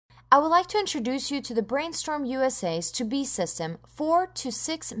I would like to introduce you to the Brainstorm USA's To Be system 4 to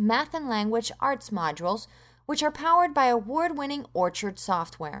 6 Math and Language Arts modules, which are powered by award-winning Orchard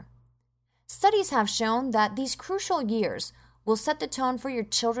software. Studies have shown that these crucial years will set the tone for your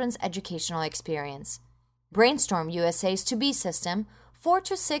children's educational experience. Brainstorm USA's To Be system 4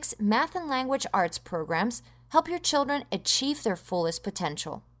 to 6 Math and Language Arts programs help your children achieve their fullest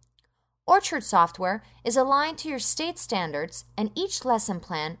potential. Orchard software is aligned to your state standards, and each lesson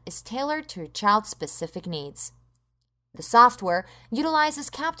plan is tailored to your child's specific needs. The software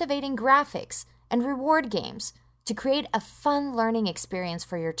utilizes captivating graphics and reward games to create a fun learning experience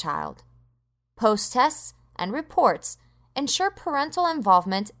for your child. Post-tests and reports ensure parental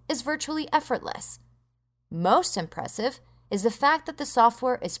involvement is virtually effortless. Most impressive is the fact that the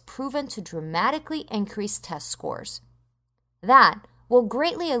software is proven to dramatically increase test scores. That will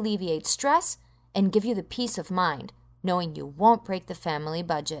greatly alleviate stress and give you the peace of mind, knowing you won't break the family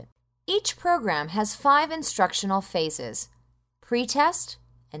budget. Each program has 5 instructional phases: pre-test,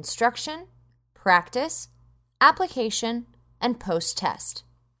 instruction, practice, application, and post-test.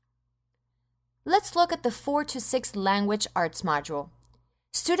 Let's look at the 4 to 6 Language Arts module.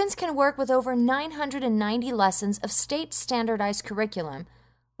 Students can work with over 990 lessons of state standardized curriculum,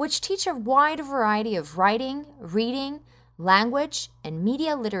 which teach a wide variety of writing, reading, language, and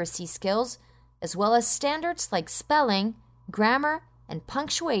media literacy skills, as well as standards like spelling, grammar, and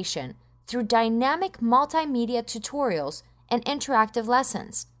punctuation through dynamic multimedia tutorials and interactive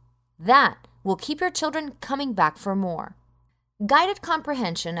lessons. That will keep your children coming back for more. Guided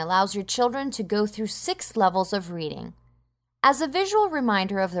comprehension allows your children to go through 6 levels of reading. As a visual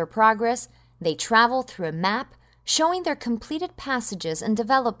reminder of their progress, they travel through a map showing their completed passages and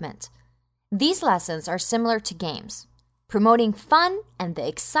development. These lessons are similar to games, promoting fun and the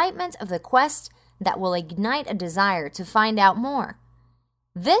excitement of the quest that will ignite a desire to find out more.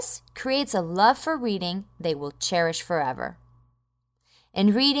 This creates a love for reading they will cherish forever.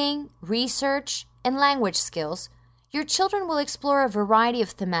 In reading, research, and language skills, your children will explore a variety of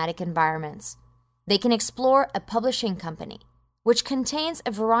thematic environments. They can explore a publishing company, which contains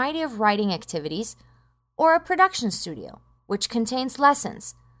a variety of writing activities, or a production studio, which contains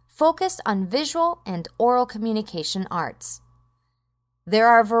lessons focused on visual and oral communication arts. There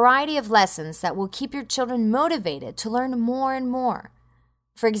are a variety of lessons that will keep your children motivated to learn more and more.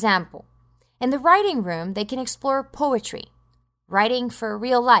 For example, in the writing room, they can explore poetry, writing for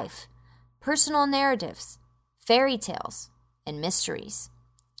real life, personal narratives, fairy tales, and mysteries.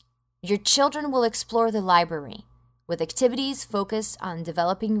 Your children will explore the library, with activities focused on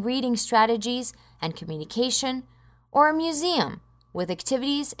developing reading strategies and communication, or a museum with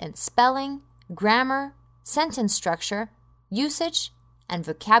activities in spelling, grammar, sentence structure, usage, and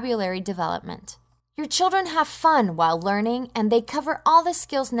vocabulary development. Your children have fun while learning, and they cover all the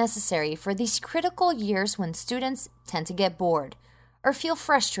skills necessary for these critical years when students tend to get bored or feel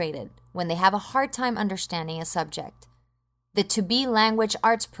frustrated when they have a hard time understanding a subject. The To Be Language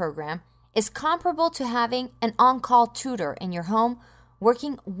Arts program is comparable to having an on-call tutor in your home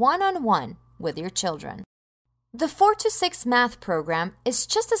working one-on-one with your children. The 4 to 6 math program is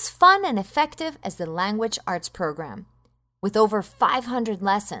just as fun and effective as the language arts program. With over 500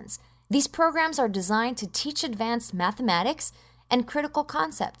 lessons, these programs are designed to teach advanced mathematics and critical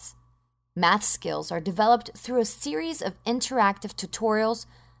concepts. Math skills are developed through a series of interactive tutorials,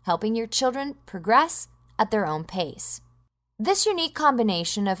 helping your children progress at their own pace. This unique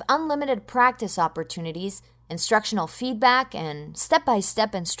combination of unlimited practice opportunities, instructional feedback, and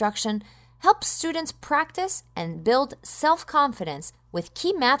step-by-step instruction helps students practice and build self-confidence with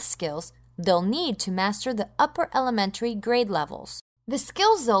key math skills they'll need to master the upper elementary grade levels. The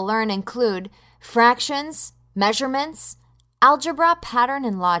skills they'll learn include fractions, measurements, algebra, pattern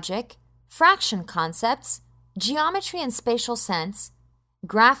and logic, fraction concepts, geometry and spatial sense,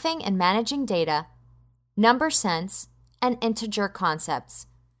 graphing and managing data, number sense, and integer concepts.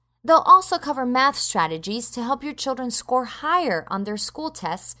 They'll also cover math strategies to help your children score higher on their school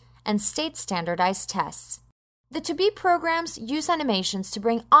tests and state standardized tests. The To Be programs use animations to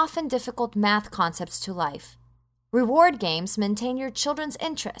bring often difficult math concepts to life. Reward games maintain your children's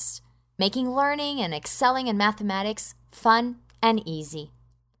interest, making learning and excelling in mathematics fun and easy.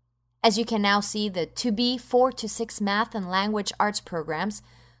 As you can now see, the To Be 4 to 6 Math and Language Arts programs,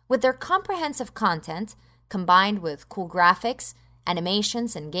 with their comprehensive content, combined with cool graphics,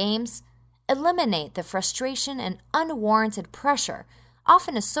 animations, and games, eliminate the frustration and unwarranted pressure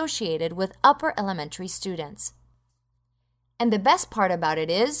often associated with upper elementary students. And the best part about it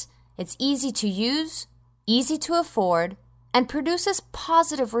is, it's easy to use, easy to afford, and produces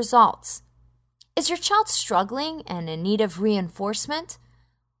positive results. Is your child struggling and in need of reinforcement?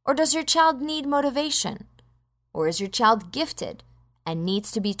 Or does your child need motivation? Or is your child gifted and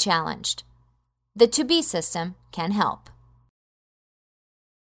needs to be challenged? The To Be system can help.